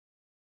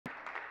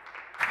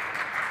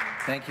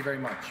Thank you very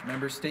much.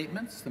 Member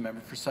statements. The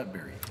member for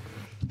Sudbury.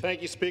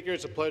 Thank you, Speaker.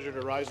 It's a pleasure to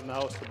rise in the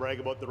House to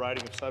brag about the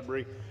riding of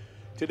Sudbury.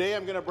 Today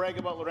I'm going to brag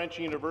about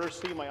Laurentian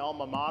University, my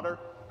alma mater,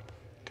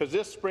 because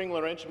this spring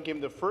Laurentian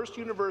became the first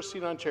university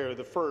in Ontario,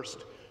 the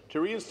first, to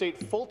reinstate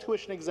full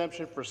tuition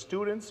exemption for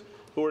students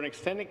who are in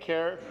extended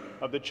care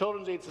of the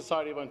Children's Aid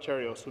Society of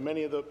Ontario. So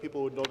many of the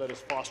people would know that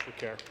as foster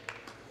care.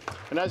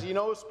 And as you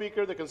know,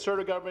 Speaker, the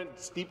Conservative government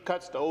steep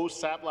cuts to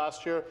OSAP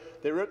last year.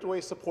 They ripped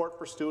away support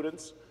for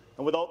students.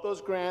 And without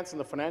those grants and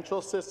the financial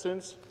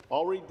assistance,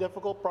 already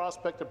difficult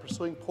prospect of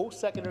pursuing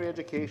post-secondary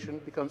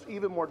education becomes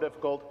even more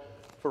difficult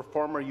for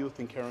former youth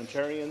and care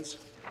Ontarians.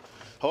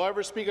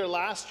 However, Speaker,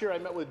 last year I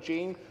met with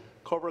Jane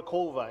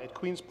Kovarikova at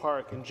Queen's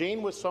Park, and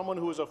Jane was someone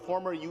who was a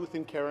former youth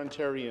and care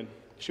Ontarian.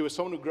 She was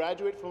someone who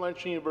graduated from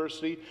Laurentian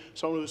University,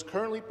 someone who is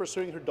currently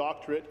pursuing her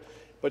doctorate,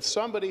 but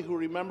somebody who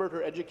remembered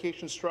her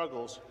education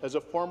struggles as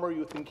a former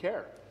youth in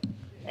care.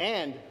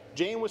 And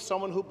Jane was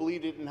someone who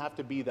believed it didn't have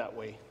to be that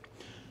way.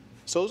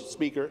 So,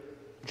 Speaker,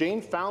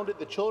 Jane founded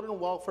the Child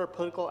Welfare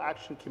Political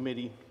Action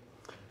Committee,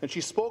 and she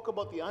spoke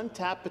about the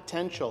untapped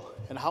potential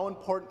and how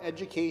important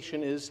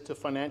education is to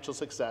financial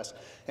success,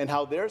 and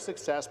how their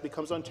success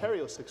becomes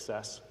Ontario's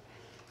success.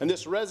 And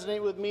this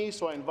resonated with me,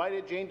 so I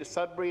invited Jane to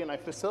Sudbury, and I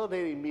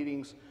facilitated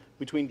meetings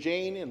between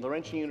Jane and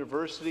Laurentian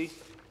University.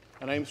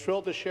 And I am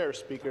thrilled to share,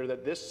 Speaker,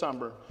 that this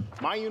summer,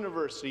 my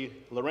university,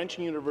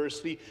 Laurentian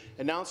University,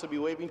 announced to be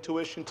waiving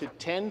tuition to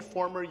 10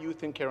 former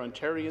youth and care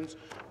Ontarians,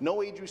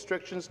 no age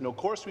restrictions, no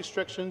course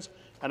restrictions,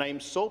 and I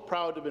am so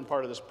proud to have been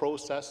part of this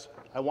process.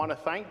 I want to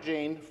thank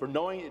Jane for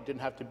knowing it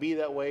didn't have to be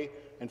that way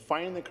and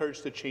finding the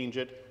courage to change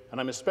it, and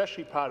I'm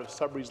especially proud of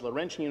Sudbury's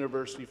Laurentian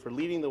University for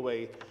leading the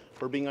way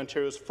for being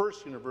Ontario's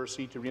first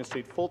university to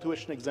reinstate full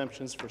tuition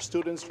exemptions for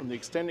students from the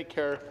extended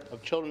care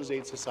of Children's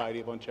Aid Society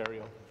of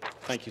Ontario.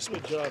 Thank you,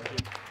 Speaker. Good job,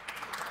 Jim.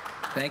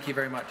 Thank you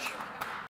very much.